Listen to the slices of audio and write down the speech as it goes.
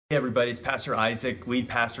Hey everybody, it's Pastor Isaac, lead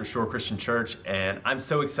pastor of Shore Christian Church, and I'm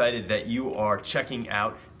so excited that you are checking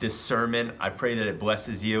out this sermon. I pray that it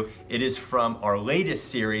blesses you. It is from our latest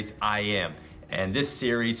series, I Am, and this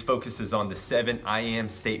series focuses on the 7 I Am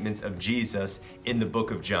statements of Jesus in the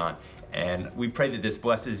book of John. And we pray that this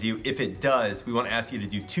blesses you. If it does, we want to ask you to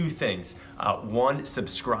do two things. One,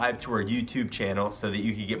 subscribe to our YouTube channel so that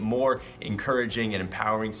you can get more encouraging and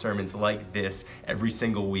empowering sermons like this every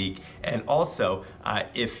single week. And also,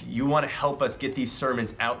 if you want to help us get these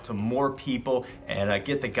sermons out to more people and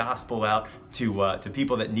get the gospel out to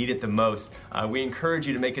people that need it the most, we encourage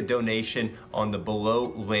you to make a donation on the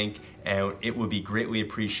below link, and it would be greatly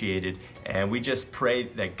appreciated. And we just pray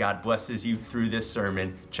that God blesses you through this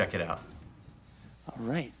sermon. Check it out. All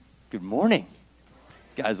right. Good morning.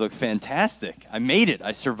 You guys look fantastic. I made it.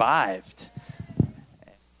 I survived.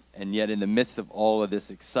 And yet in the midst of all of this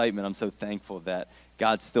excitement, I'm so thankful that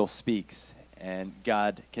God still speaks and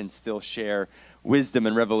God can still share wisdom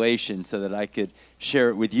and revelation so that I could share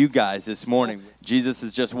it with you guys this morning. Jesus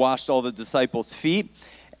has just washed all the disciples' feet,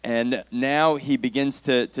 and now he begins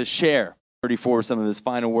to share 34 some of his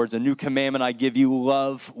final words. A new commandment I give you,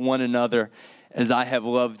 love one another as I have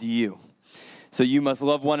loved you. So you must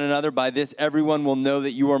love one another. By this, everyone will know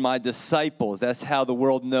that you are my disciples. That's how the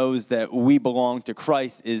world knows that we belong to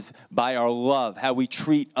Christ, is by our love, how we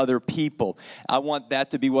treat other people. I want that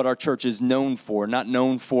to be what our church is known for, not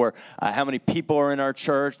known for how many people are in our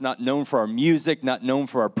church, not known for our music, not known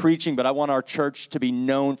for our preaching, but I want our church to be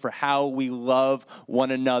known for how we love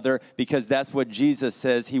one another, because that's what Jesus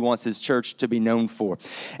says he wants his church to be known for.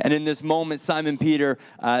 And in this moment, Simon Peter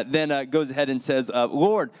then goes ahead and says,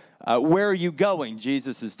 Lord, where are you going?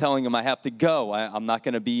 Jesus is telling him, I have to go. I'm not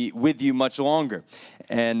going to be with you much longer.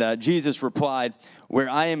 And Jesus replied, where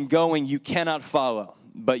I am going, you cannot follow,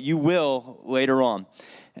 but you will later on.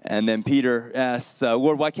 And then Peter asks,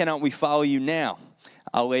 Lord, why cannot we follow you now?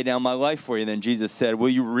 I'll lay down my life for you. Then Jesus said, will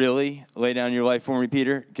you really lay down your life for me,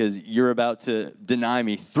 Peter? Because you're about to deny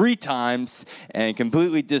me 3 times and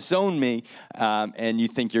completely disown me, and you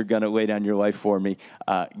think you're going to lay down your life for me.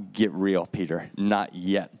 Get real, Peter. Not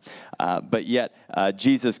yet. But yet,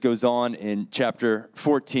 Jesus goes on in chapter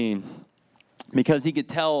 14 because he could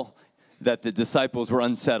tell that the disciples were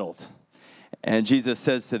unsettled. And Jesus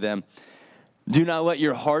says to them, do not let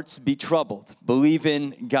your hearts be troubled. Believe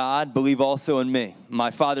in God, believe also in me.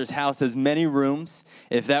 My Father's house has many rooms.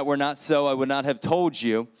 If that were not so, I would not have told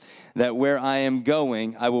you that where I am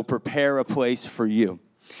going, I will prepare a place for you.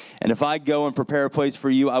 And if I go and prepare a place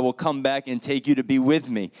for you, I will come back and take you to be with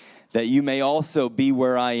me, that you may also be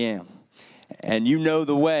where I am. And you know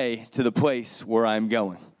the way to the place where I'm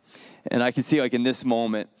going. And I can see, like, in this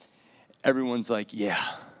moment, everyone's like, yeah,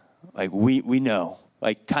 like we know.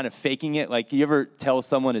 Like, kind of faking it. Like, you ever tell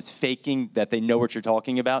someone is faking that they know what you're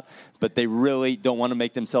talking about, but they really don't want to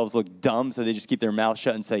make themselves look dumb, so they just keep their mouth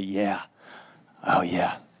shut and say, yeah, oh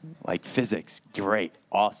yeah, like physics, great,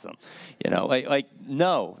 awesome. You know, like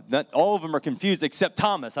no, not all of them are confused except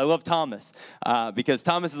Thomas. I love Thomas because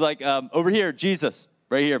Thomas is like, over here, Jesus,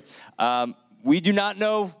 right here. We do not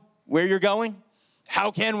know where you're going. How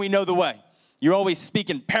can we know the way? You're always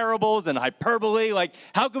speaking parables and hyperbole. Like,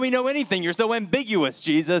 how can we know anything? You're so ambiguous,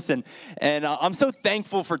 Jesus. And I'm so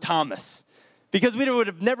thankful for Thomas, because we would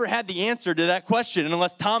have never had the answer to that question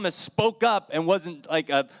unless Thomas spoke up and wasn't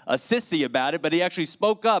like a sissy about it, but he actually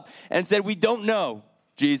spoke up and said, we don't know,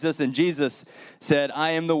 Jesus. And Jesus said,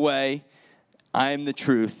 I am the way, I am the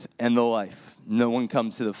truth, and the life. No one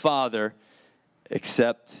comes to the Father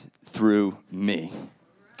except through me.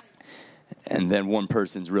 And then one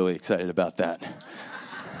person's really excited about that.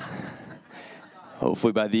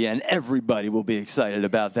 Hopefully by the end, everybody will be excited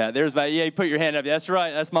about that. There's my, yeah, you put your hand up. That's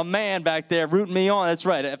right. That's my man back there rooting me on. That's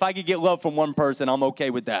right. If I could get love from one person, I'm okay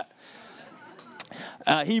with that.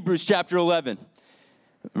 Hebrews chapter 11,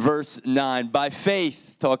 verse 9. By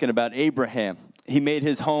faith, talking about Abraham, he made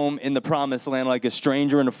his home in the promised land like a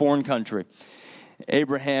stranger in a foreign country.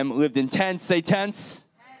 Abraham lived in tents. Say tents.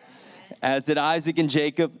 As did Isaac and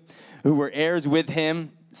Jacob, who were heirs with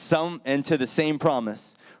him, some and to the same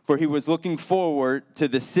promise. For he was looking forward to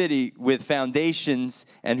the city with foundations,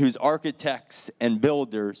 and whose architects and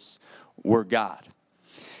builders were God.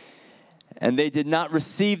 And they did not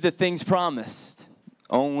receive the things promised,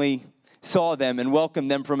 only saw them and welcomed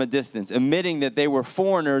them from a distance, admitting that they were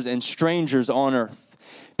foreigners and strangers on earth.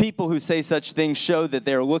 People who say such things show that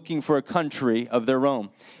they are looking for a country of their own.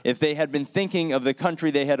 If they had been thinking of the country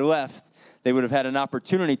they had left, they would have had an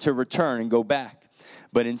opportunity to return and go back.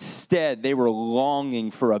 But instead, they were longing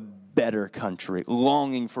for a better country,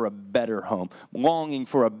 longing for a better home, longing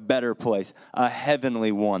for a better place, a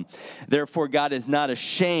heavenly one. Therefore, God is not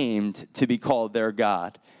ashamed to be called their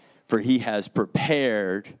God, for he has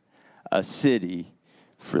prepared a city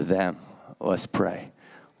for them. Let's pray.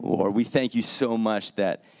 Lord, we thank you so much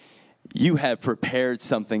that you have prepared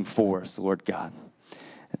something for us, Lord God.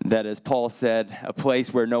 That, as Paul said, a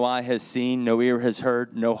place where no eye has seen, no ear has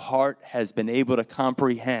heard, no heart has been able to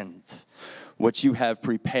comprehend what you have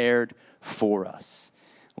prepared for us.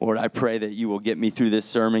 Lord, I pray that you will get me through this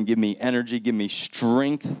sermon, give me energy, give me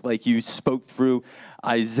strength like you spoke through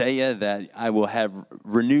Isaiah, that I will have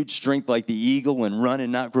renewed strength like the eagle and run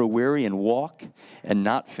and not grow weary and walk and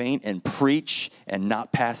not faint and preach and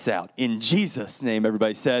not pass out. In Jesus' name,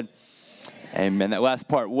 everybody said, amen. That last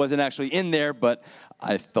part wasn't actually in there, but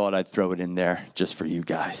I thought I'd throw it in there just for you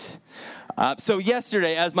guys. So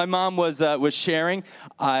yesterday, as my mom was sharing,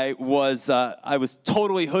 I was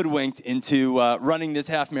totally hoodwinked into running this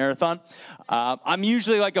half marathon. I'm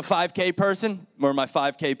usually like a 5K person. Where are my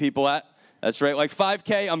 5K people at? That's right. Like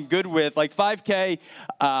 5K, I'm good with. Like 5K,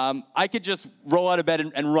 I could just roll out of bed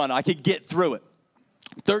and run. I could get through it.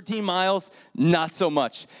 13 miles, not so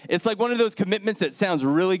much. It's like one of those commitments that sounds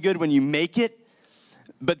really good when you make it,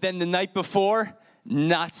 but then the night before,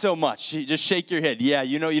 not so much. Just shake your head. Yeah,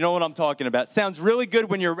 you know what I'm talking about. Sounds really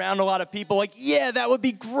good when you're around a lot of people. Like, yeah, that would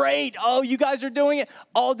be great. Oh, you guys are doing it?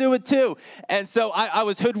 I'll do it too. And so I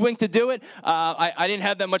was hoodwinked to do it. I didn't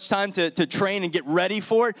have that much time to train and get ready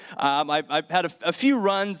for it. I've had a few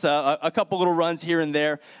runs, a couple little runs here and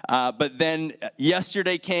there. But then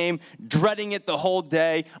yesterday came, dreading it the whole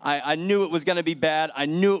day. I knew it was going to be bad. I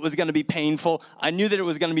knew it was going to be painful. I knew that it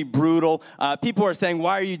was going to be brutal. People are saying,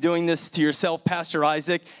 why are you doing this to yourself, Pastor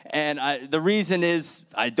Isaac? And the reason is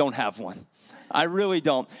I don't have one. I really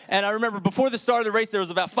don't. And I remember before the start of the race, there was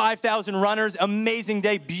about 5,000 runners, amazing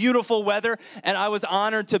day, beautiful weather, and I was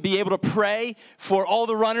honored to be able to pray for all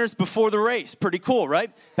the runners before the race. Pretty cool,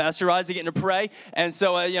 right? Pastor Isaac getting to pray. And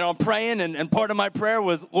so, I'm praying, and part of my prayer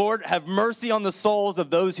was, Lord, have mercy on the souls of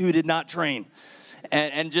those who did not train.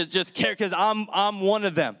 And just care, because I'm one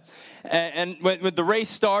of them. And when the race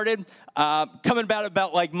started, coming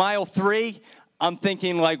about like mile 3, I'm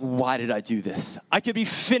thinking, like, why did I do this? I could be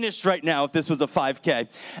finished right now if this was a 5K.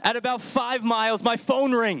 At about 5 miles, my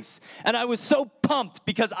phone rings, and I was so pumped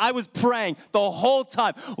because I was praying the whole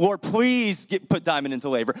time, Lord, please put Diamond into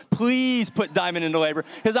labor. Please put Diamond into labor,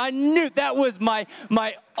 because I knew that was my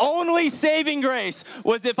only saving grace,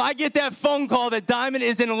 was if I get that phone call that Diamond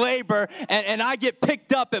is in labor and I get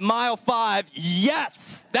picked up at mile 5,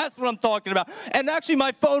 yes, that's what I'm talking about. And actually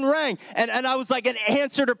my phone rang, and I was like, an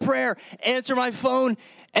answer to prayer, answer my phone,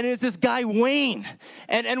 and it's this guy, Wayne.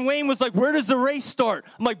 And Wayne was like, where does the race start?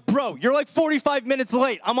 I'm like, bro, you're like 45 minutes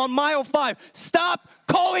late. I'm on mile 5. Stop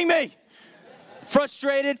calling me.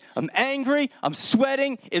 Frustrated, I'm angry, I'm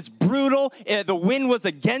sweating, it's brutal. The wind was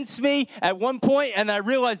against me at one point, and I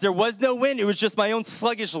realized there was no wind. It was just my own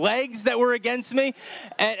sluggish legs that were against me.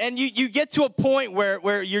 And you get to a point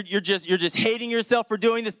where you're just hating yourself for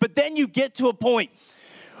doing this, but then you get to a point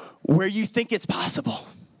where you think it's possible.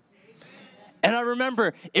 And I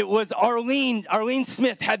remember it was Arlene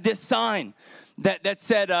Smith had this sign that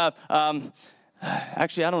said,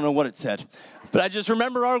 actually, I don't know what it said. But I just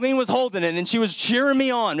remember Arlene was holding it, and she was cheering me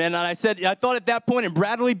on. And I thought at that point in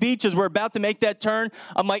Bradley Beach, as we're about to make that turn,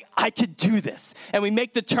 I'm like, I could do this. And we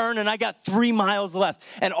make the turn, and I got 3 miles left.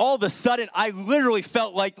 And all of a sudden, I literally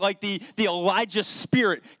felt like the Elijah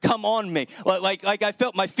spirit come on me. Like I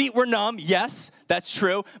felt my feet were numb. Yes, that's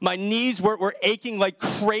true. My knees were aching like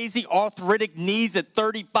crazy arthritic knees at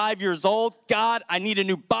 35 years old. God, I need a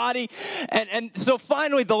new body. And so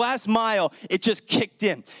finally, the last mile, it just kicked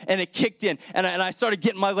in. And it kicked in. And I started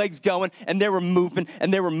getting my legs going, and they were moving,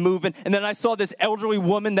 and they were moving. And then I saw this elderly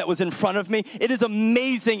woman that was in front of me. It is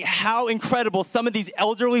amazing how incredible some of these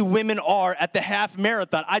elderly women are at the half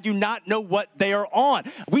marathon. I do not know what they are on.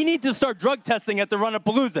 We need to start drug testing at the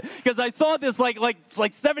Run-A-Palooza, because I saw this like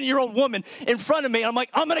 7-year-old woman in front of me. And I'm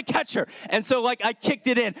like, I'm going to catch her. And so I kicked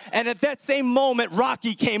it in. And at that same moment,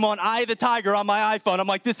 Rocky came on, Eye of the Tiger, on my iPhone. I'm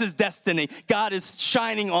like, this is destiny. God is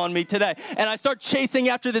shining on me today. And I start chasing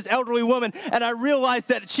after this elderly woman, and I realized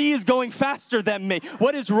that she is going faster than me.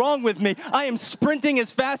 What is wrong with me? I am sprinting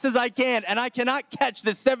as fast as I can, and I cannot catch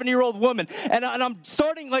this 7-year-old woman. And I'm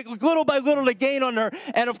starting like little by little to gain on her.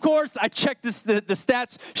 And of course, I checked the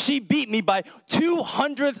stats. She beat me by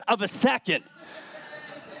 200ths of a second.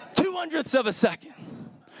 200ths of a second.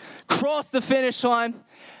 Crossed the finish line.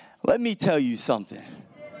 Let me tell you something.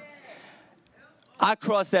 I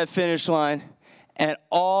crossed that finish line, and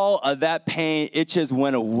all of that pain, it just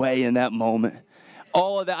went away in that moment.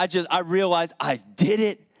 all of that, I realized I did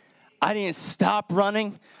it. I didn't stop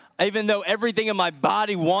running. Even though everything in my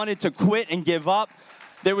body wanted to quit and give up,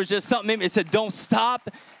 there was just something in me. It said, don't stop.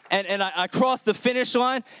 And I crossed the finish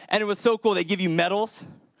line, and it was so cool. They give you medals.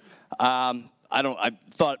 I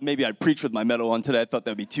thought maybe I'd preach with my medal on today. I thought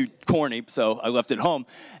that would be too corny, so I left it home.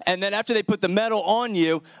 And then after they put the medal on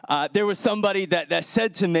you, there was somebody that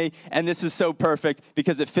said to me, and this is so perfect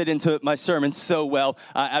because it fit into my sermon so well.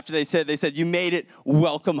 After they said, you made it,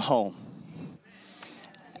 welcome home.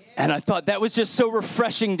 And I thought that was just so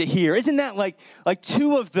refreshing to hear. Isn't that like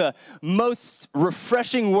two of the most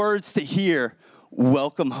refreshing words to hear?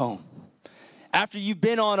 Welcome home. After you've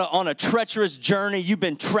been on a treacherous journey, you've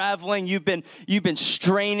been traveling, you've been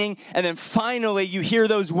straining, and then finally you hear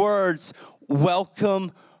those words,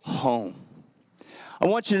 welcome home. I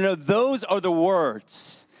want you to know those are the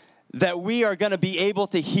words that we are going to be able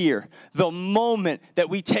to hear the moment that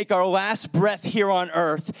we take our last breath here on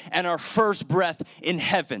earth and our first breath in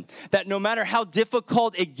heaven. That no matter how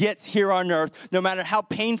difficult it gets here on earth, no matter how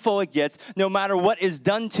painful it gets, no matter what is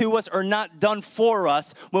done to us or not done for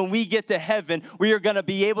us, when we get to heaven, we are going to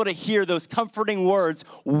be able to hear those comforting words,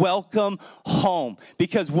 welcome home.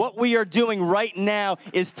 Because what we are doing right now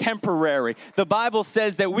is temporary. The Bible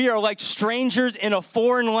says that we are like strangers in a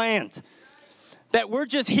foreign land. That we're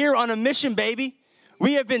just here on a mission, baby.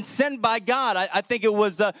 We have been sent by God. I think it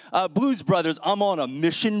was Blues Brothers. I'm on a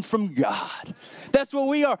mission from God. That's what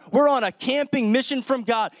we are. We're on a camping mission from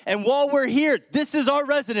God. And while we're here, this is our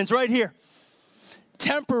residence right here.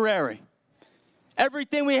 Temporary.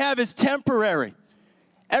 Everything we have is temporary.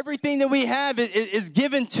 Everything that we have is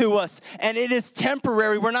given to us, and it is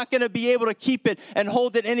temporary. We're not going to be able to keep it and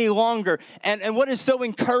hold it any longer. And what is so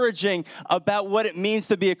encouraging about what it means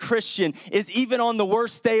to be a Christian is even on the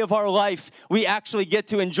worst day of our life, we actually get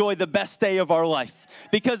to enjoy the best day of our life.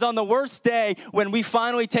 Because on the worst day, when we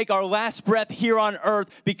finally take our last breath here on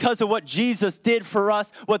earth, because of what Jesus did for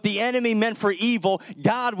us, what the enemy meant for evil,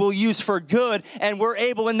 God will use for good. And we're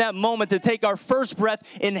able in that moment to take our first breath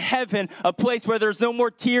in heaven, a place where there's no more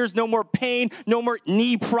tears, no more pain, no more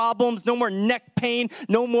knee problems, no more neck pain,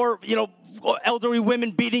 no more, elderly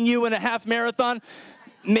women beating you in a half marathon.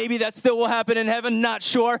 Maybe that still will happen in heaven, not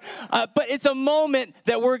sure. But it's a moment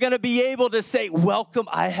that we're going to be able to say, welcome,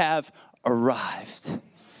 I have arrived.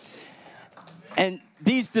 And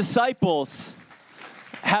these disciples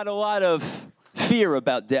had a lot of fear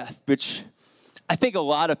about death, which I think a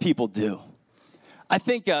lot of people do. I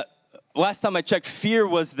think last time I checked, fear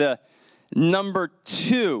was the number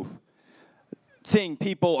 2 thing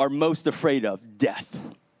people are most afraid of, death.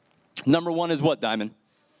 Number 1 is what, Diamond?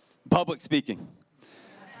 Public speaking.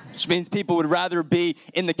 Which means people would rather be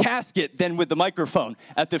in the casket than with the microphone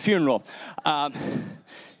at the funeral.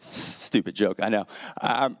 Stupid joke, I know.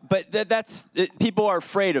 But people are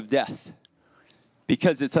afraid of death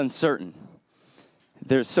because it's uncertain.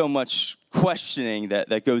 There's so much questioning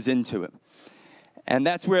that goes into it. And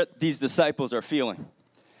that's where these disciples are feeling.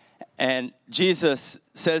 And Jesus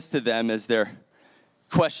says to them as they're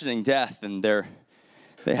questioning death, and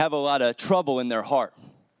they have a lot of trouble in their heart,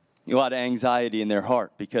 a lot of anxiety in their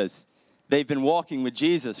heart, because they've been walking with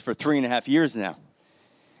Jesus for 3.5 years now.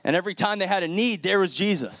 And every time they had a need, there was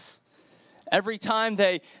Jesus. Every time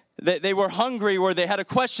they were hungry or they had a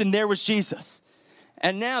question, there was Jesus.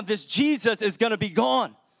 And now this Jesus is going to be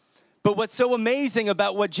gone. But what's so amazing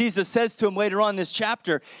about what Jesus says to him later on in this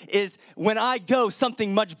chapter is, when I go,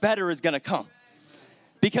 something much better is going to come.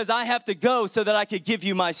 Because I have to go so that I could give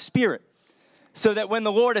you my Spirit. So that when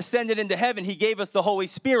the Lord ascended into heaven, he gave us the Holy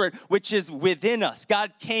Spirit, which is within us.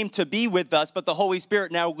 God came to be with us, but the Holy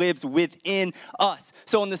Spirit now lives within us.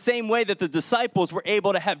 So in the same way that the disciples were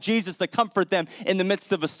able to have Jesus to comfort them in the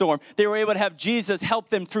midst of a storm, they were able to have Jesus help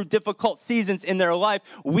them through difficult seasons in their life.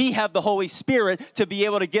 We have the Holy Spirit to be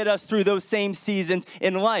able to get us through those same seasons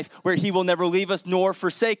in life, where he will never leave us nor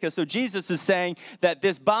forsake us. So Jesus is saying that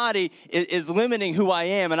this body is limiting who I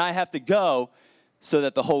am, and I have to go so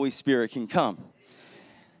that the Holy Spirit can come.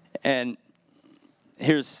 And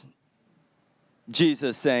here's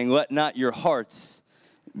Jesus saying, let not your hearts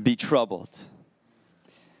be troubled.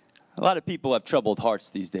 A lot of people have troubled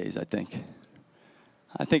hearts these days, I think.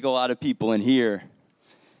 I think a lot of people in here,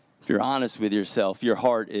 if you're honest with yourself, your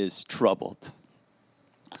heart is troubled.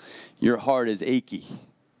 Your heart is achy.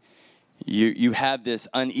 You have this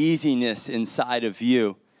uneasiness inside of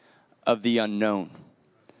you of the unknown.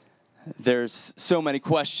 There's so many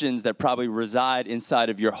questions that probably reside inside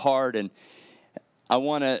of your heart, and I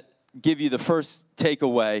want to give you the first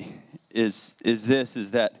takeaway is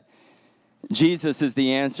that Jesus is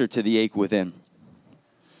the answer to the ache within.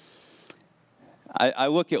 I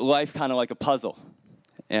look at life kind of like a puzzle.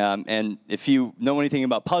 And if you know anything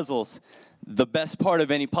about puzzles, the best part of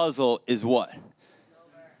any puzzle is what?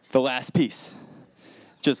 The last piece.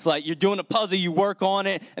 Just like you're doing a puzzle, you work on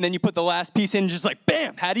it, and then you put the last piece in, just like,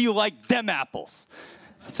 bam, how do you like them apples?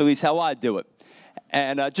 That's at least how I do it.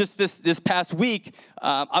 And just this past week,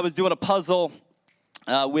 I was doing a puzzle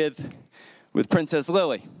with Princess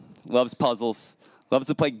Lily. Loves puzzles, loves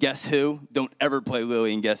to play Guess Who. Don't ever play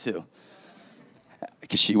Lily in Guess Who,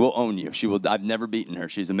 because she will own you. I've never beaten her.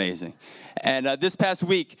 She's amazing. And this past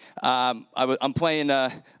week, I'm playing,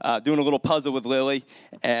 doing a little puzzle with Lily.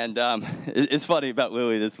 And it's funny about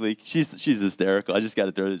Lily this week. She's hysterical. I just got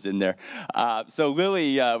to throw this in there. So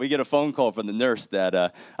Lily, we get a phone call from the nurse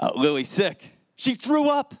that Lily's sick. She threw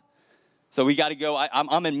up. So we got to go.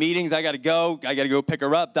 I'm in meetings. I got to go. I got to go pick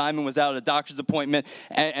her up. Diamond was out at a doctor's appointment.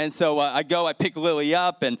 And so I go. I pick Lily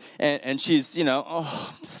up. And she's,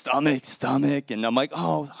 stomach. And I'm like,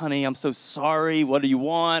 oh, honey, I'm so sorry. What do you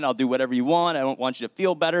want? I'll do whatever you want. I don't want you to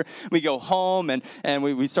feel better. We go home. And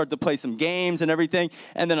we start to play some games and everything.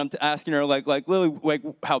 And then I'm asking her, like Lily, like,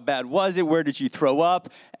 how bad was it? Where did you throw up?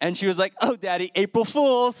 And she was like, oh, Daddy, April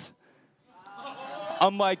Fools.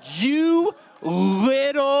 I'm like, you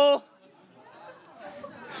little...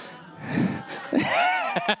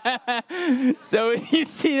 So you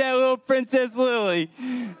see that little Princess Lily.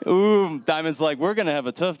 Ooh, Diamond's like, we're going to have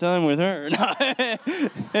a tough time with her.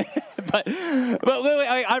 But Lily,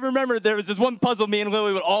 I remember there was this one puzzle me and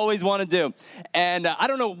Lily would always want to do. And I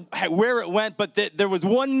don't know where it went, but there was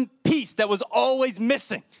one piece that was always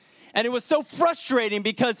missing. And it was so frustrating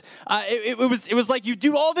because it was like you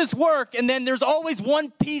do all this work and then there's always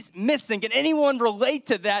one piece missing. Can anyone relate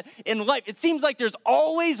to that in life? It seems like there's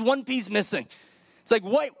always one piece missing. It's like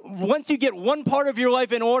once you get one part of your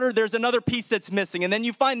life in order, there's another piece that's missing. And then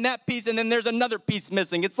you find that piece and then there's another piece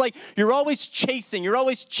missing. It's like you're always chasing,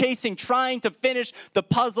 trying to finish the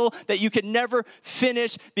puzzle that you could never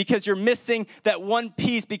finish because you're missing that one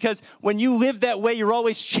piece. Because when you live that way, you're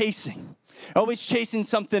always chasing. Always chasing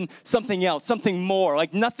something else, something more.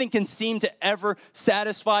 Like nothing can seem to ever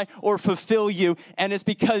satisfy or fulfill you. And it's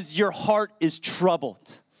because your heart is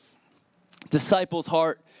troubled. Disciples'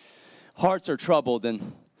 hearts are troubled.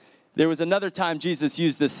 And there was another time Jesus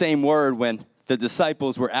used the same word when the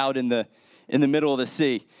disciples were out in the middle of the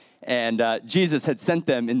sea. And Jesus had sent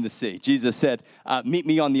them in the sea. Jesus said, meet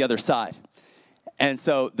me on the other side. And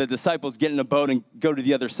so the disciples get in a boat and go to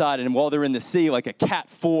the other side. And while they're in the sea, like a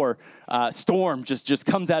Cat 4 storm just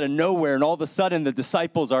comes out of nowhere. And all of a sudden, the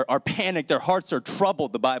disciples are panicked. Their hearts are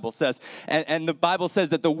troubled, the Bible says. And the Bible says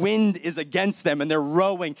that the wind is against them. And they're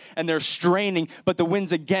rowing and they're straining, but the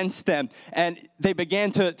wind's against them. And they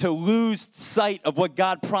began to lose sight of what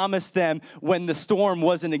God promised them when the storm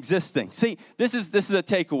wasn't existing. See, this is a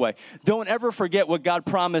takeaway. Don't ever forget what God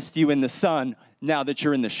promised you in the sun now that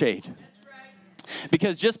you're in the shade.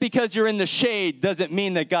 Because just because you're in the shade doesn't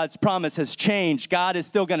mean that God's promise has changed. God is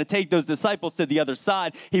still going to take those disciples to the other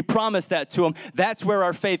side. He promised that to them. That's where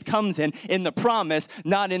our faith comes in the promise,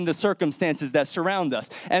 not in the circumstances that surround us.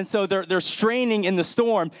 And so they're straining in the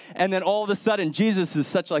storm, and then all of a sudden, Jesus is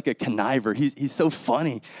such like a conniver. He's so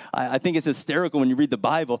funny. I think it's hysterical when you read the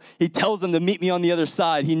Bible. He tells them to meet me on the other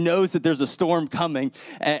side. He knows that there's a storm coming.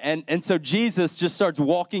 And so Jesus just starts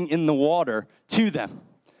walking in the water to them.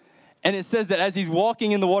 And it says that as he's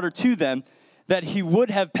walking in the water to them, that he would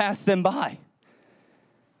have passed them by.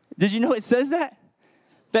 Did you know it says that?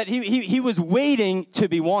 That he was waiting to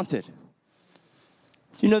be wanted. Do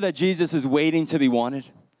you know that Jesus is waiting to be wanted?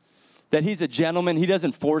 That he's a gentleman. He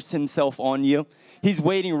doesn't force himself on you. He's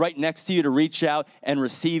waiting right next to you to reach out and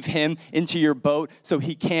receive him into your boat so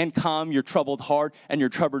he can calm your troubled heart and your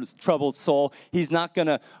troubled soul. He's not going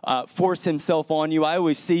to force himself on you. I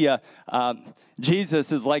always see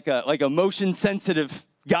Jesus is like a motion-sensitive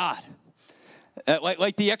God,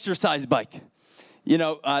 like the exercise bike.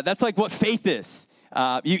 That's like what faith is.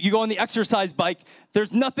 You go on the exercise bike,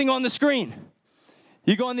 there's nothing on the screen.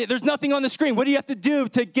 There's nothing on the screen. What do you have to do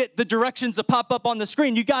to get the directions to pop up on the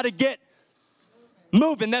screen? You got to get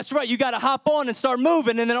moving. That's right. You got to hop on and start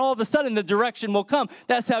moving, and then all of a sudden the direction will come.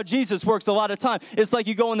 That's how Jesus works a lot of time. It's like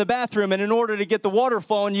you go in the bathroom, and in order to get the water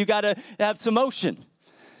flowing, you got to have some motion.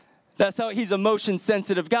 That's how he's a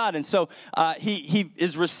motion-sensitive God. And so he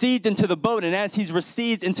is received into the boat, and as he's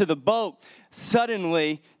received into the boat,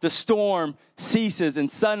 suddenly the storm ceases,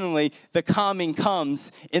 and suddenly the calming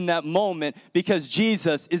comes in that moment because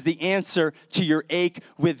Jesus is the answer to your ache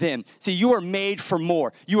within. See, you are made for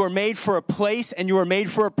more. You are made for a place, and you are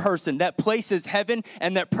made for a person. That place is heaven,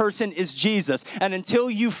 and that person is Jesus. And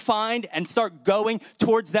until you find and start going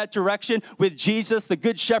towards that direction with Jesus, the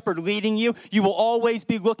Good Shepherd, leading you, you will always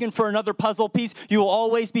be looking for another puzzle piece. You will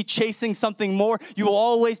always be chasing something more. You will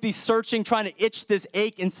always be searching, trying to itch this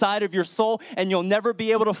ache inside of your soul, and you'll never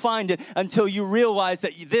be able to find it until you realize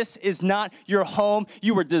that this is not your home.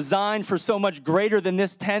 You were designed for so much greater than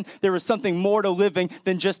this tent. There is something more to living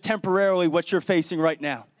than just temporarily what you're facing right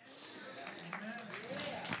now.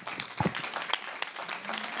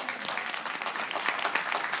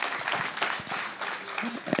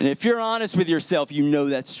 And if you're honest with yourself, you know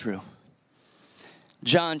that's true.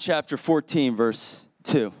 John chapter 14, verse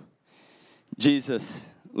 2. Jesus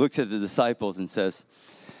looks at the disciples and says,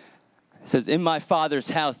 in my Father's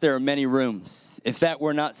house there are many rooms. If that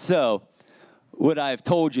were not so, would I have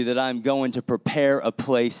told you that I'm going to prepare a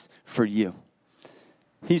place for you?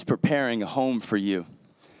 He's preparing a home for you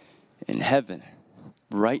in heaven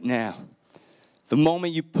right now. The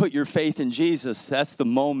moment you put your faith in Jesus, that's the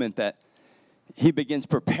moment that he begins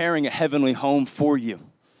preparing a heavenly home for you,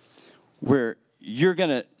 where you're going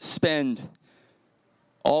to spend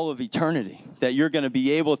all of eternity, that you're going to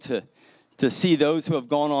be able to see those who have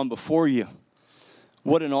gone on before you.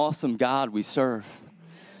 What an awesome God we serve.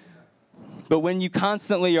 But when you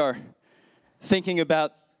constantly are thinking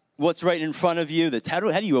about what's right in front of you, how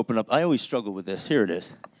do you open up? I always struggle with this. Here it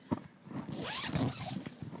is.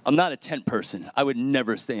 I'm not a tent person. I would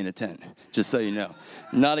never stay in a tent, just so you know.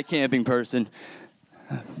 I'm not a camping person.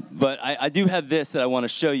 But I do have this that I want to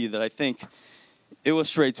show you that I think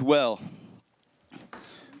illustrates well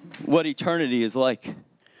what eternity is like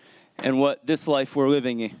and what this life we're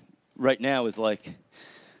living right now is like.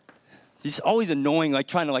 It's always annoying, like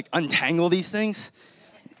trying to like untangle these things.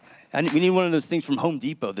 We need one of those things from Home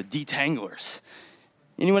Depot, the detanglers.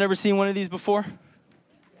 Anyone ever seen one of these before?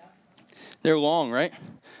 They're long, right?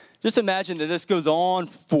 Just imagine that this goes on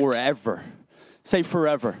forever. Say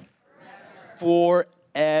forever.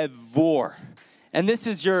 Forever. And this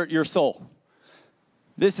is your soul.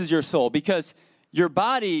 This is your soul, because your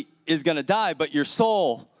body is going to die, but your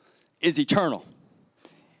soul is eternal.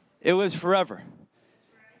 It lives forever.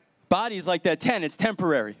 Body's like that tent, it's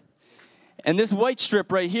temporary. And this white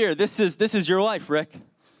strip right here, this is your life, Rick.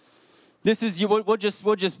 This is you. We'll just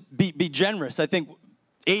be generous. I think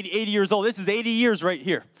 80 years old. This is 80 years right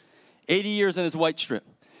here. 80 years in this white strip.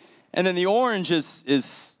 And then the orange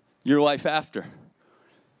is your life after.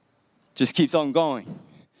 Just keeps on going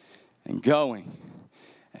and going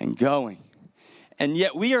and going. And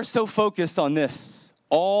yet we are so focused on this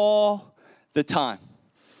all the time.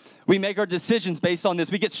 We make our decisions based on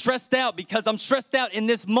this. We get stressed out because I'm stressed out in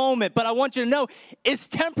this moment. But I want you to know it's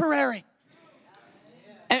temporary.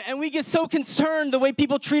 And we get so concerned the way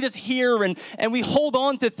people treat us here, and we hold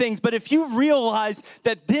on to things. But if you realize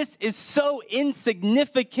that this is so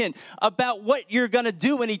insignificant about what you're going to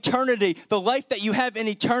do in eternity, the life that you have in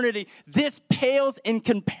eternity, this pales in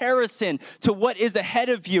comparison to what is ahead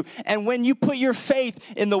of you. And when you put your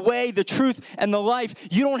faith in the way, the truth, and the life,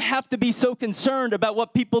 you don't have to be so concerned about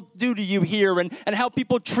what people do to you here and how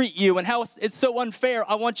people treat you and how it's so unfair.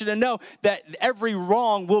 I want you to know that every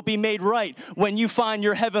wrong will be made right when you find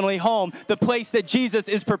your heavenly home, the place that Jesus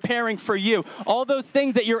is preparing for you. All those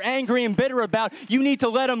things that you're angry and bitter about, you need to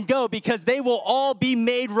let them go, because they will all be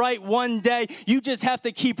made right one day. You just have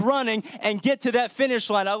to keep running and get to that finish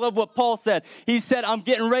line. I love what Paul said. He said, I'm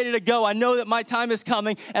getting ready to go. I know that my time is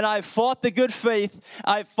coming, and I've fought the good faith.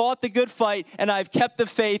 I've fought the good fight, and I've kept the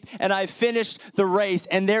faith, and I've finished the race.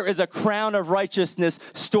 And there is a crown of righteousness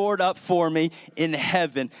stored up for me in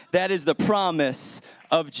heaven. That is the promise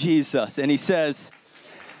of Jesus. And he says,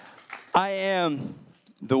 I am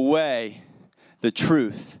the way, the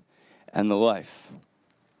truth, and the life.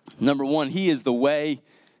 Number one, he is the way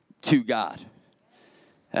to God.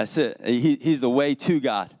 That's it. He's the way to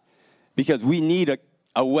God, because we need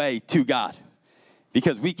a way to God,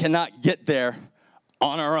 because we cannot get there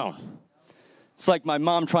on our own. It's like my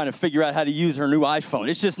mom trying to figure out how to use her new iPhone.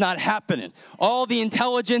 It's just not happening. All the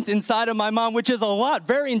intelligence inside of my mom, which is a lot,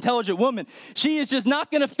 very intelligent woman, she is just not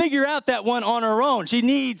going to figure out that one on her own. She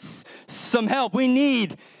needs some help. We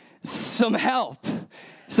need some help.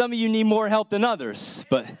 Some of you need more help than others,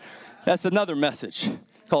 but that's another message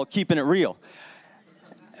called Keeping It Real.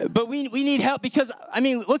 But we need help because,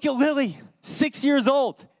 look at Lily, 6 years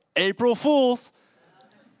old. April Fools.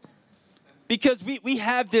 Because we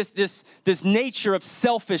have this nature of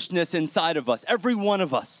selfishness inside of us, every one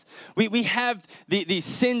of us. We have these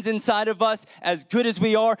sins inside of us, as good as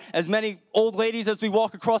we are, as many old ladies as we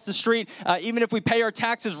walk across the street, even if we pay our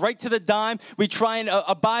taxes right to the dime, we try and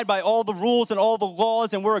abide by all the rules and all the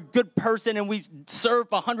laws, and we're a good person, and we serve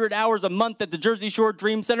 100 hours a month at the Jersey Shore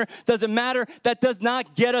Dream Center. Doesn't matter. That does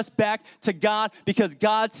not get us back to God, because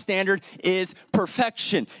God's standard is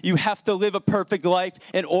perfection. You have to live a perfect life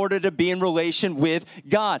in order to be in relation with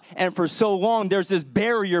God. And for so long, there's this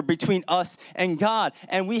barrier between us and God.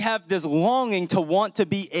 And we have this longing to want to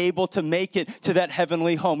be able to make it to that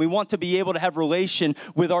heavenly home. We want to be able to have relation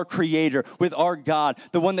with our Creator, with our God,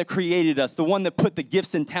 the one that created us, the one that put the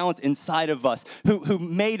gifts and talents inside of us, who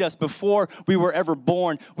made us before we were ever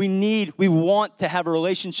born. We want to have a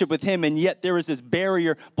relationship with Him, and yet there is this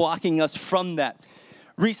barrier blocking us from that.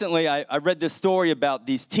 Recently, I read this story about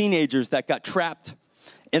these teenagers that got trapped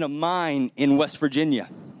in a mine in West Virginia.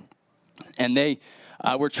 And they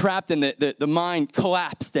were trapped, and the mine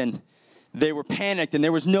collapsed, and they were panicked, and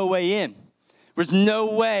there was no way in. There was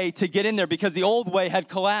no way to get in there because the old way had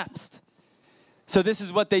collapsed. So this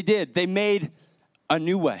is what they did. They made a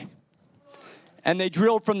new way. And they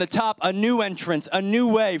drilled from the top a new entrance, a new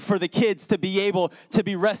way for the kids to be able to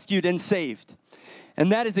be rescued and saved.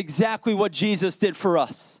 And that is exactly what Jesus did for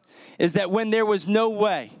us, is that when there was no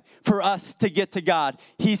way for us to get to God,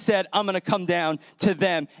 He said, I'm going to come down to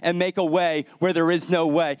them and make a way where there is no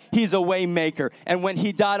way. He's a way maker. And when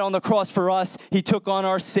He died on the cross for us, He took on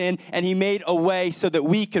our sin, and He made a way so that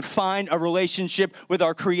we could find a relationship with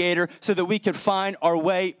our Creator, so that we could find our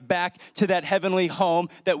way back to that heavenly home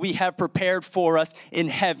that we have prepared for us in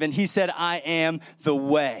heaven. He said, I am the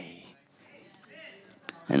way.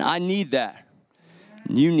 And I need that.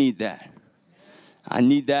 You need that. I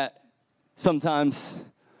need that sometimes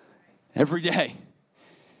every day.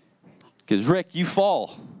 Because Rick, you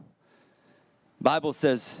fall. Bible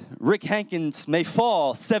says Rick Hankins may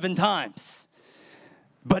fall 7 times,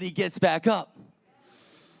 but he gets back up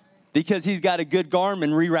because he's got a good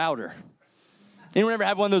Garmin rerouter. Anyone ever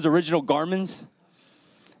have one of those original Garmins?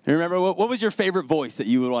 You remember, what was your favorite voice that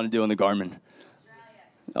you would want to do on the Garmin?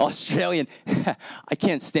 Australian. I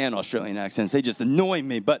can't stand Australian accents. They just annoy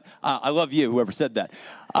me, but I love you, whoever said that.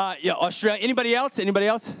 Yeah, Australia. Anybody else? Anybody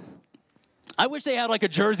else? I wish they had like a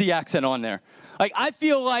Jersey accent on there. Like, I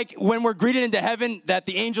feel like when we're greeted into heaven that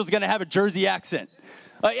the angel's going to have a Jersey accent.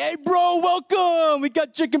 Like, hey, bro, welcome. We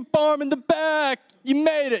got chicken parm in the back. You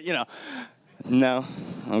made it, you know. No?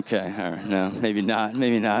 Okay, all right. No, maybe not.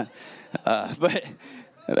 Maybe not. But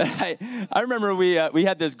I remember we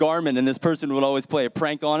had this Garmin, and this person would always play a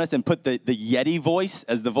prank on us and put the Yeti voice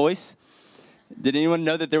as the voice. Did anyone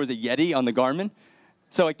know that there was a Yeti on the Garmin?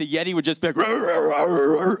 So, like, the Yeti would just be like,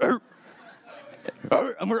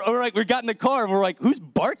 and we got in the car, and we're like, who's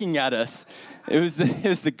barking at us? It was the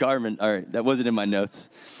Garmin. All right, that wasn't in my notes.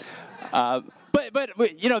 But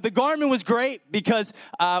you know, the Garmin was great because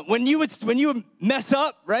when you would mess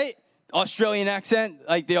up, right? Australian accent,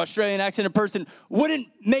 like the Australian accent person wouldn't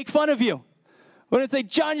make fun of you. Wouldn't say,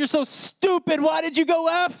 John, you're so stupid. Why did you go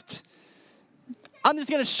left? I'm just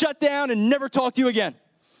going to shut down and never talk to you again.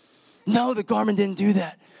 No, the Garmin didn't do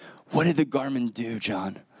that. What did the Garmin do,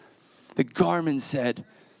 John? The Garmin said,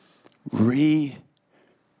 rerouting.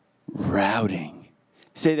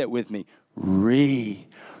 Say that with me.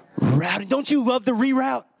 Rerouting. Don't you love the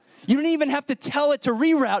reroute? You don't even have to tell it to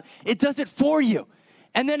reroute. It does it for you.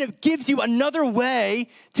 And then it gives you another way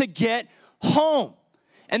to get home.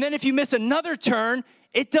 And then if you miss another turn,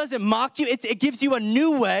 it doesn't mock you. It gives you a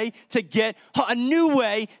new way to get.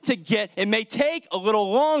 It may take a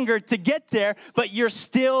little longer to get there, but you're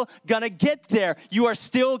still going to get there. You are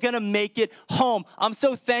still going to make it home. I'm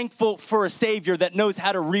so thankful for a Savior that knows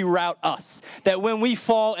how to reroute us. That when we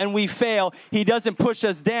fall and we fail, He doesn't push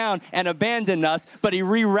us down and abandon us, but He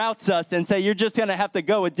reroutes us and say, you're just going to have to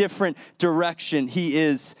go a different direction. He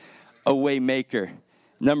is a way maker.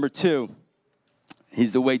 Number 2,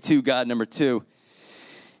 He's the way to God. Number 2,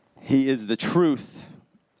 He is the truth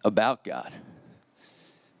about God.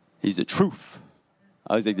 He's the truth.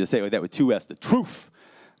 I always like to say it like that with 2 F's, the truth.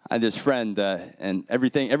 I had this friend, and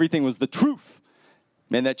everything was the truth.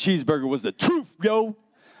 Man, that cheeseburger was the truth, yo.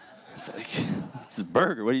 It's like, it's a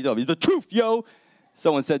burger. What are you talking about? The truth, yo.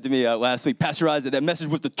 Someone said to me last week, Pastor Isaac, that message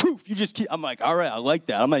was the truth. I'm like, all right, I like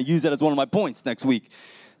that. I'm going to use that as one of my points next week.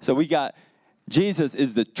 So we got, Jesus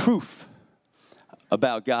is the truth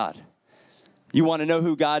about God. You want to know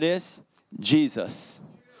who God is? Jesus.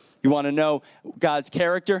 You want to know God's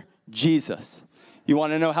character? Jesus. You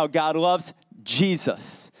want to know how God loves?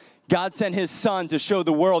 Jesus. God sent his son to show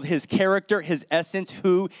the world his character, his essence,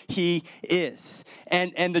 who he is.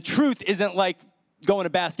 And the truth isn't like going to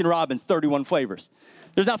Baskin Robbins, 31 flavors.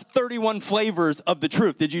 There's not 31 flavors of the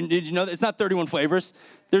truth. Did you know that? It's not 31 flavors.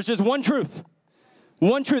 There's just one truth.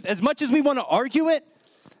 One truth. As much as we want to argue it,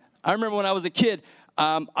 I remember when I was a kid,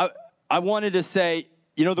 I wanted to say,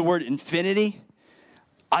 you know the word infinity?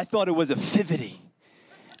 I thought it was a fivity.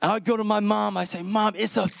 I would go to my mom, I say, Mom,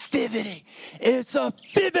 it's a fivity. It's a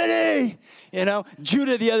fivity. You know,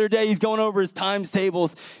 Judah the other day, he's going over his times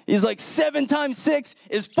tables. He's like, 7 times 6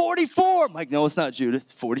 is 44. I'm like, no, it's not, Judah,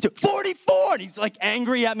 it's 42. 44! And he's like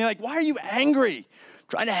angry at me, like, why are you angry? I'm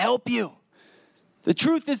trying to help you. The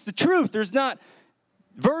truth is the truth. There's not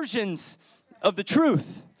versions of the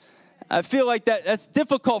truth. I feel like that's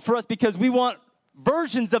difficult for us because we want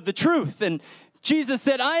versions of the truth. And Jesus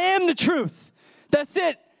said, I am the truth. That's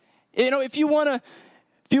it. You know, if you want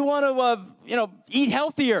to eat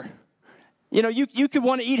healthier, you know, you could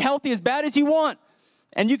want to eat healthy as bad as you want.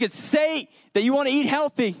 And you could say that you want to eat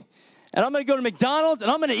healthy. And I'm going to go to McDonald's and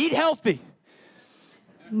I'm going to eat healthy.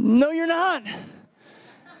 No, you're not.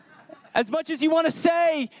 As much as you want to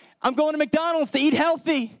say, I'm going to McDonald's to eat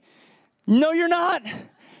healthy. No, you're not.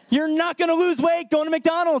 You're not going to lose weight going to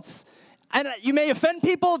McDonald's. And you may offend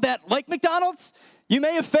people that like McDonald's. You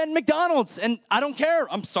may offend McDonald's, and I don't care.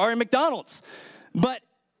 I'm sorry, McDonald's. But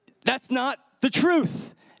that's not the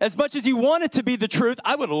truth. As much as you want it to be the truth,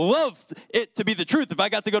 I would love it to be the truth if I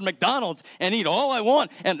got to go to McDonald's and eat all I want,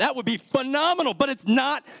 and that would be phenomenal, but it's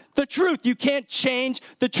not the truth. You can't change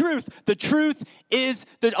the truth. The truth is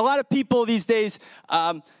that a lot of people these days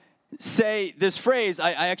say this phrase.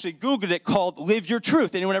 I actually Googled it, called live your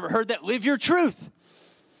truth. Anyone ever heard that? Live your truth.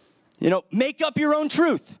 You know, make up your own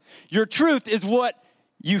truth. Your truth is what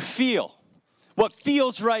you feel, what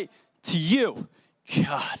feels right to you.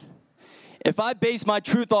 God, if I base my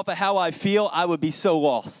truth off of how I feel, I would be so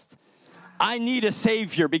lost. I need a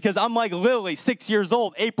Savior because I'm like Lily, 6 years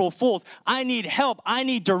old, April Fools. I need help. I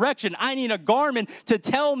need direction. I need a Garmin to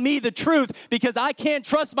tell me the truth because I can't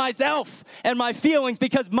trust myself and my feelings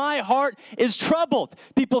because my heart is troubled.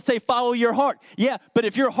 People say, follow your heart. Yeah, but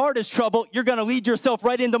if your heart is troubled, you're going to lead yourself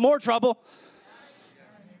right into more trouble.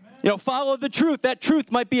 You know, follow the truth. That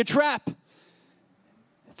truth might be a trap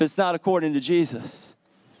if it's not according to Jesus.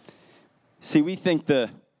 See, we think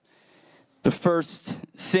the first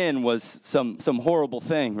sin was some horrible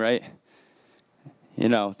thing, right? You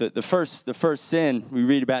know, the first sin we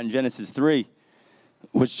read about in Genesis 3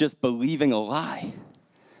 was just believing a lie.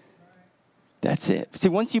 That's it. See,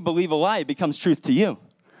 once you believe a lie, it becomes truth to you,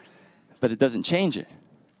 but it doesn't change it.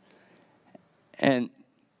 And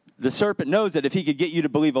the serpent knows that if he could get you to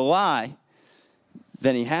believe a lie,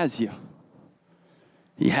 then he has you.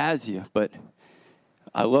 He has you. But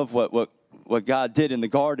I love what God did in the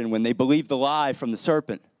garden when they believed the lie from the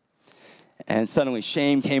serpent. And suddenly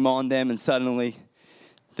shame came on them, and suddenly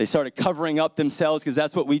they started covering up themselves, because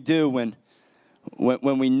that's what we do when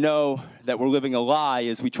we know that we're living a lie,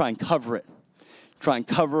 is we try and cover it. Try and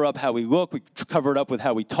cover up how we look. We cover it up with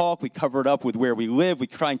how we talk. We cover it up with where we live. We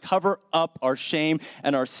try and cover up our shame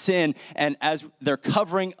and our sin. And as they're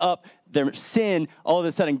covering up their sin, all of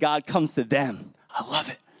a sudden God comes to them. I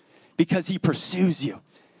love it, because he pursues you.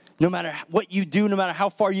 No matter what you do, no matter how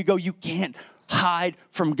far you go, you can't hide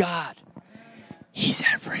from God. He's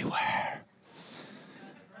everywhere.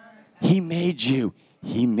 He made you.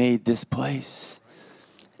 He made this place.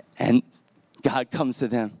 And God comes to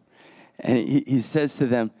them, and he says to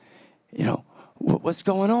them, you know, what's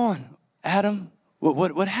going on, Adam?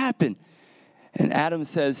 What happened? And Adam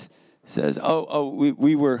says,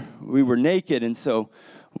 we were naked, and so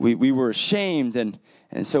we were ashamed, and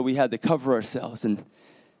so we had to cover ourselves. And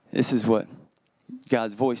this is what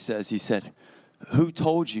God's voice says. He said, who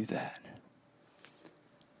told you that?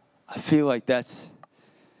 I feel like that's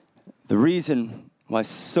the reason why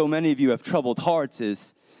so many of you have troubled hearts,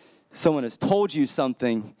 is someone has told you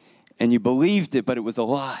something and you believed it, but it was a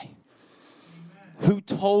lie. Amen. Who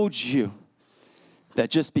told you that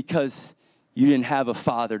just because you didn't have a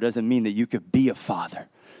father doesn't mean that you could be a father?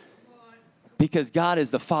 Because God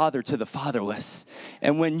is the father to the fatherless.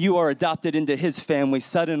 And when you are adopted into his family,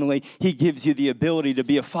 suddenly he gives you the ability to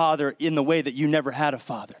be a father in the way that you never had a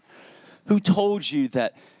father. Who told you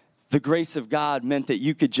that the grace of God meant that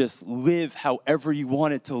you could just live however you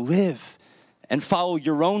wanted to live and follow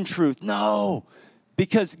your own truth? No.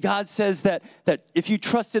 Because God says that if you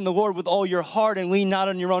trust in the Lord with all your heart and lean not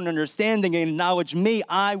on your own understanding and acknowledge me,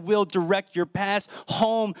 I will direct your path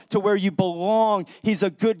home to where you belong. He's a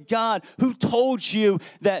good God. Who told you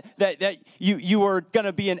that you are going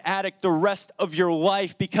to be an addict the rest of your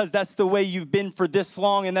life because that's the way you've been for this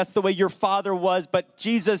long and that's the way your father was? But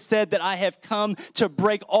Jesus said that I have come to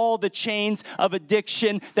break all the chains of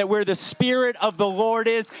addiction, that where the Spirit of the Lord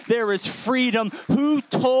is, there is freedom. Who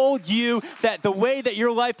told you that the way that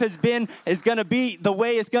your life has been is going to be the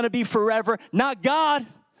way it's going to be forever? Not God.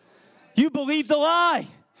 You believe the lie.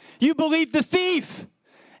 You believe the thief.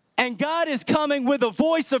 And God is coming with a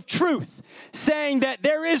voice of truth, saying that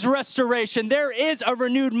there is restoration. There is a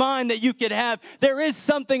renewed mind that you could have. There is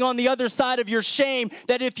something on the other side of your shame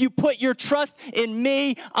that if you put your trust in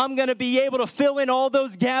me, I'm going to be able to fill in all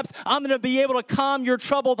those gaps. I'm going to be able to calm your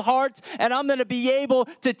troubled hearts, and I'm going to be able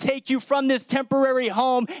to take you from this temporary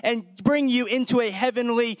home and bring you into a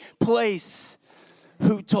heavenly place.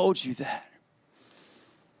 Who told you that?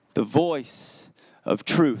 The voice of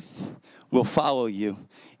truth will follow you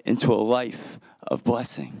into a life of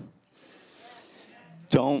blessing.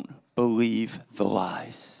 Don't believe the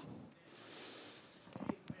lies.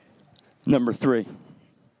 Number 3.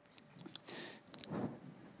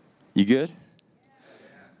 You good?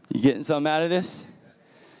 You getting something out of this?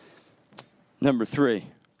 Number 3.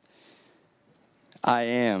 I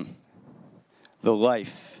am the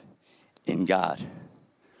life in God.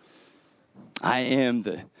 I am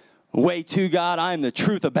the way to God. I am the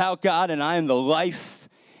truth about God, and I am the life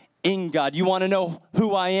in God. You want to know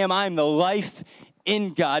who I am? I am the life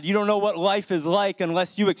in God. You don't know what life is like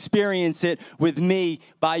unless you experience it with me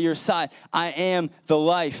by your side. I am the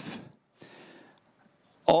life.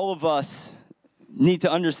 All of us need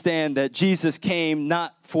to understand that Jesus came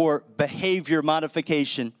not for behavior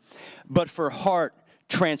modification, but for heart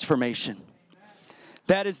transformation.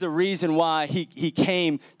 That is the reason why he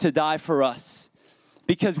came to die for us,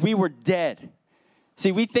 because we were dead.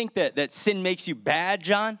 See, we think that sin makes you bad,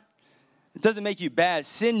 John. It doesn't make you bad.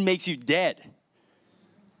 Sin makes you dead.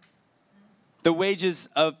 The wages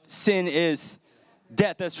of sin is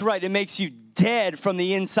death. That's right. It makes you dead from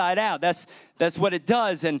the inside out. That's what it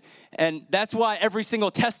does. And that's why every single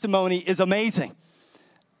testimony is amazing.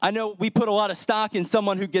 I know we put a lot of stock in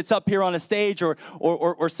someone who gets up here on a stage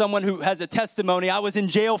or someone who has a testimony. I was in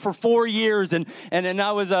jail for 4 years and then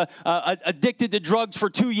I was addicted to drugs for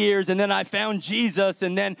 2 years, and then I found Jesus,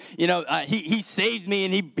 and then he saved me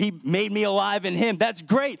and he made me alive in him. That's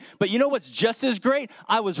great. But you know what's just as great?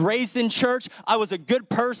 I was raised in church. I was a good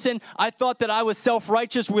person. I thought that I was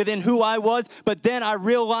self-righteous within who I was, but then I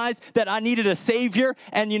realized that I needed a Savior.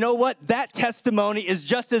 And you know what? That testimony is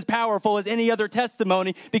just as powerful as any other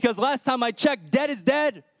testimony. Because last time I checked, dead is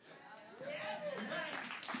dead.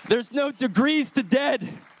 There's no degrees to dead.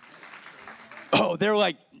 Oh, they're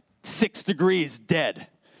like 6 degrees dead.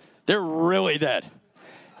 They're really dead.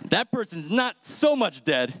 That person's not so much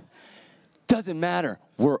dead. Doesn't matter.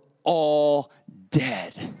 We're all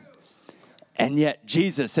dead. And yet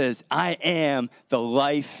Jesus says, I am the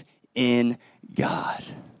life in God.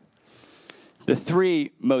 The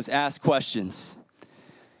 3 most asked questions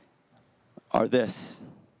are this: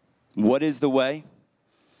 what is the way?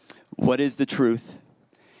 What is the truth?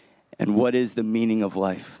 And what is the meaning of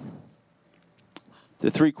life?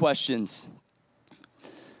 The 3 questions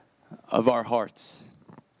of our hearts.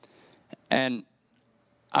 And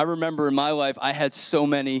I remember in my life, I had so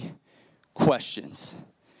many questions.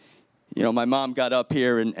 You know, my mom got up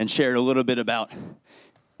here and shared a little bit about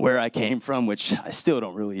where I came from, which I still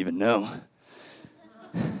don't really even know.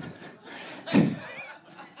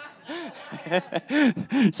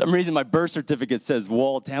 Some reason my birth certificate says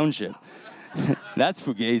Wall Township. That's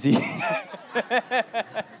fugazi.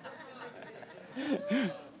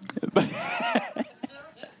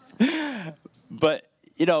 But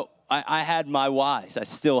you know, I had my whys. I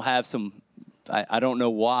still have some. I don't know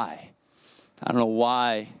why. I don't know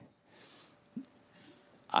why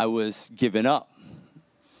I was given up.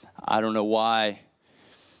 I don't know why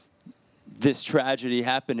this tragedy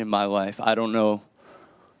happened in my life. I don't know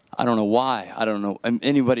why. I don't know.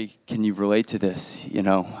 Anybody, can you relate to this? You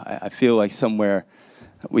know, I feel like somewhere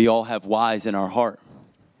we all have whys in our heart.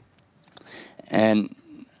 And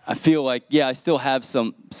I feel like, yeah, I still have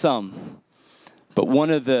some. But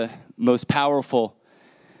one of the most powerful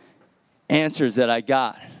answers that I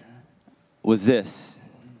got was this.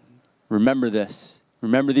 Remember this.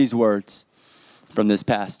 Remember these words from this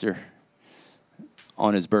pastor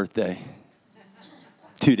on his birthday,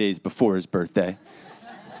 2 days before his birthday.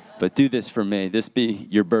 But do this for me. This be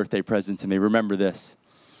your birthday present to me. Remember this.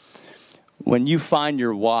 When you find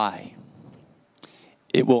your why,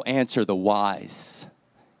 it will answer the whys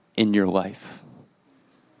in your life.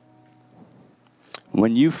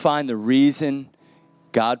 When you find the reason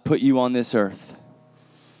God put you on this earth,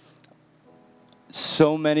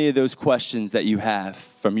 so many of those questions that you have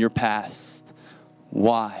from your past,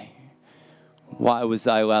 why? Why was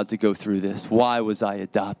I allowed to go through this? Why was I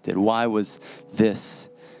adopted? Why was this?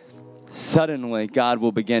 Suddenly, God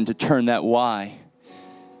will begin to turn that why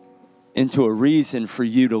into a reason for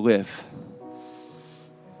you to live.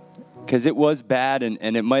 Because it was bad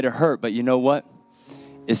and it might have hurt, but you know what?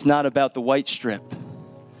 It's not about the white strip.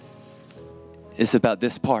 It's about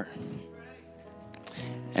this part.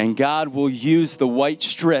 And God will use the white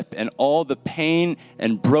strip and all the pain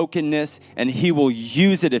and brokenness, and he will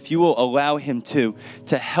use it, if you will allow him to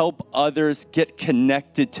help others get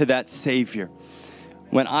connected to that Savior.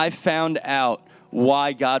 When I found out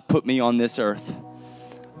why God put me on this earth,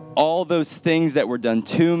 all those things that were done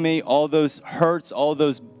to me, all those hurts, all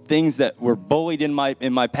those things that were bullied in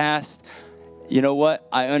my past, you know what?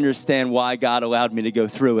 I understand why God allowed me to go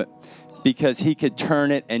through it. Because he could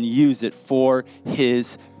turn it and use it for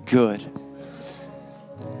his good.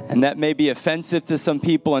 And that may be offensive to some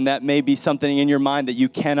people, and that may be something in your mind that you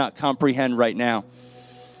cannot comprehend right now.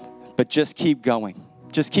 But just keep going.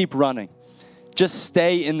 Just keep running. Just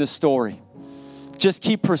stay in the story. Just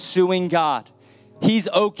keep pursuing God. He's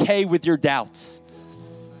okay with your doubts.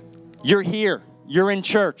 You're here. You're in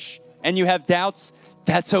church. And you have doubts.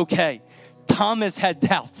 That's okay. Thomas had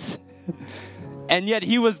doubts. And yet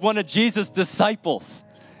he was one of Jesus' disciples.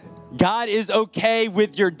 God is okay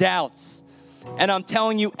with your doubts. And I'm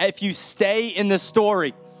telling you, if you stay in the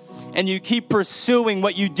story and you keep pursuing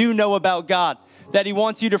what you do know about God, that he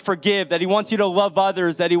wants you to forgive, that he wants you to love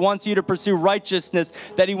others, that he wants you to pursue righteousness,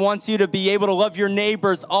 that he wants you to be able to love your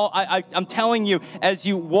neighbors. I'm telling you, as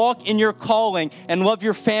you walk in your calling and love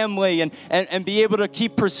your family and be able to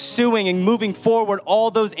keep pursuing and moving forward,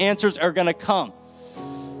 all those answers are going to come.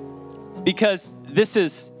 Because this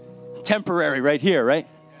is temporary right here, right?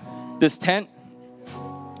 This tent,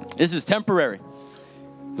 this is temporary.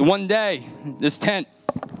 One day, this tent,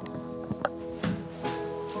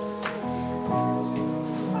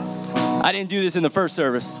 I didn't do this in the first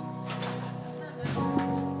service.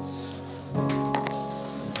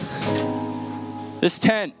 This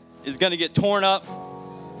tent is going to get torn up,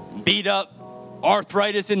 beat up,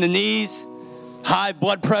 arthritis in the knees, high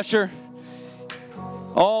blood pressure.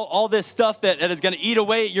 All this stuff that is going to eat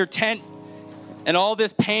away at your tent, and all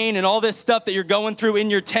this pain and all this stuff that you're going through in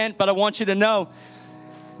your tent. But I want you to know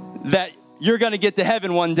that you're going to get to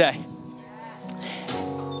heaven one day.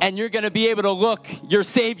 And you're going to be able to look your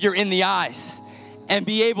Savior in the eyes and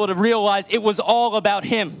be able to realize it was all about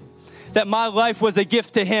him. That my life was a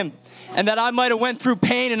gift to him. And that I might have went through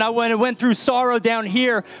pain and I might have went through sorrow down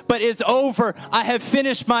here, but it's over. I have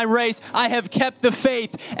finished my race. I have kept the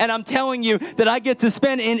faith. And I'm telling you that I get to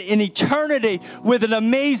spend in eternity with an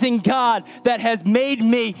amazing God that has made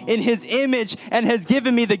me in his image and has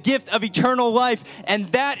given me the gift of eternal life. And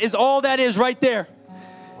that is all that is right there.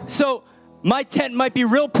 So my tent might be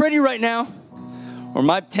real pretty right now, or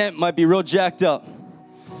my tent might be real jacked up.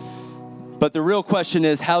 But the real question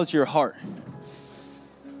is, how's your heart?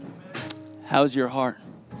 How's your heart?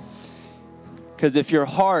 Because if your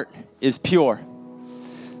heart is pure,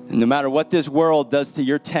 and no matter what this world does to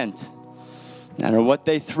your tent, no matter what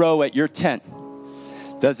they throw at your tent,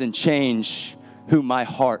 doesn't change who my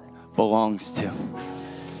heart belongs to.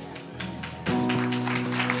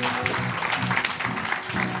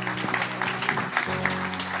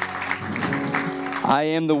 I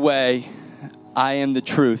am the way, I am the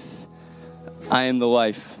truth, I am the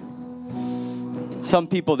life. Some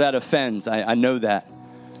people that offends, I know that.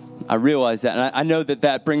 I realize that. And I know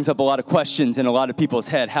that brings up a lot of questions in a lot of people's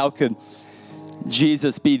head. How could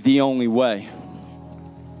Jesus be the only way?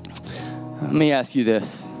 Let me ask you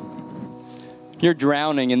this. You're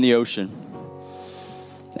drowning in the ocean.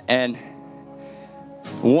 And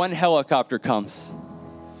one helicopter comes.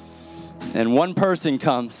 And one person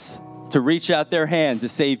comes to reach out their hand to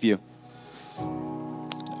save you.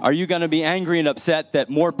 Are you going to be angry and upset that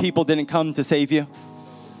more people didn't come to save you?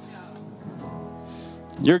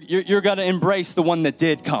 You're going to embrace the one that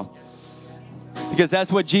did come. Because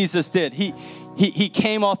that's what Jesus did. He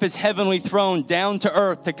came off his heavenly throne down to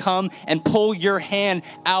earth to come and pull your hand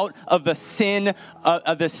out of the sin,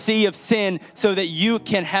 of the sea of sin, so that you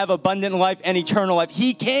can have abundant life and eternal life.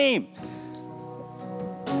 He came.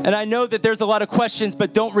 And I know that there's a lot of questions,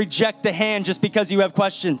 but don't reject the hand just because you have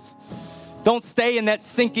questions. Don't stay in that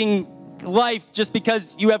sinking life just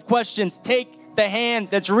because you have questions. Take the hand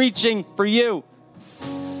that's reaching for you.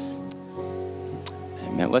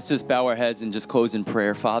 Amen. Let's just bow our heads and just close in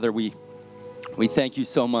prayer. Father, we thank you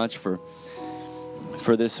so much for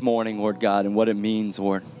this morning, Lord God, and what it means,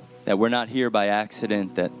 Lord, that we're not here by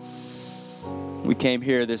accident, that we came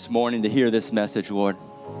here this morning to hear this message, Lord.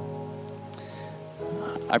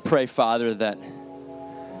 I pray, Father, that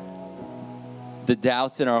the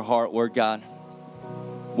doubts in our heart, Lord God,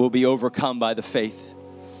 will be overcome by the faith.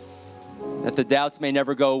 That the doubts may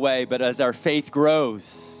never go away, but as our faith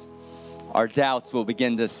grows, our doubts will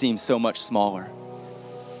begin to seem so much smaller.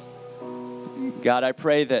 God, I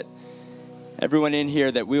pray that everyone in here,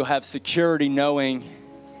 that we'll have security knowing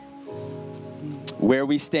where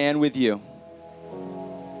we stand with you,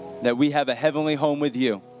 that we have a heavenly home with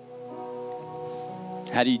you.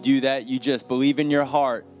 How do you do that? You just believe in your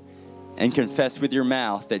heart and confess with your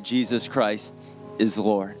mouth that Jesus Christ is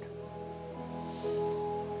Lord.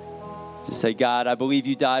 Just say, God, I believe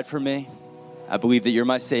you died for me. I believe that you're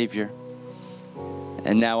my Savior.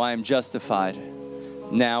 And now I am justified.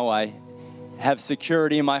 Now I have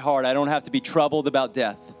security in my heart. I don't have to be troubled about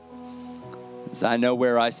death, because I know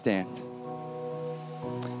where I stand.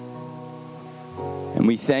 And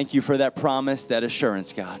we thank you for that promise, that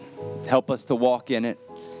assurance, God. Help us to walk in it.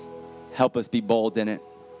 Help us be bold in it.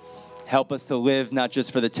 Help us to live not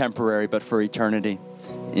just for the temporary, but for eternity.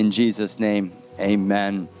 In Jesus' name,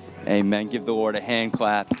 amen. Amen. Give the Lord a hand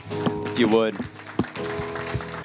clap, if you would.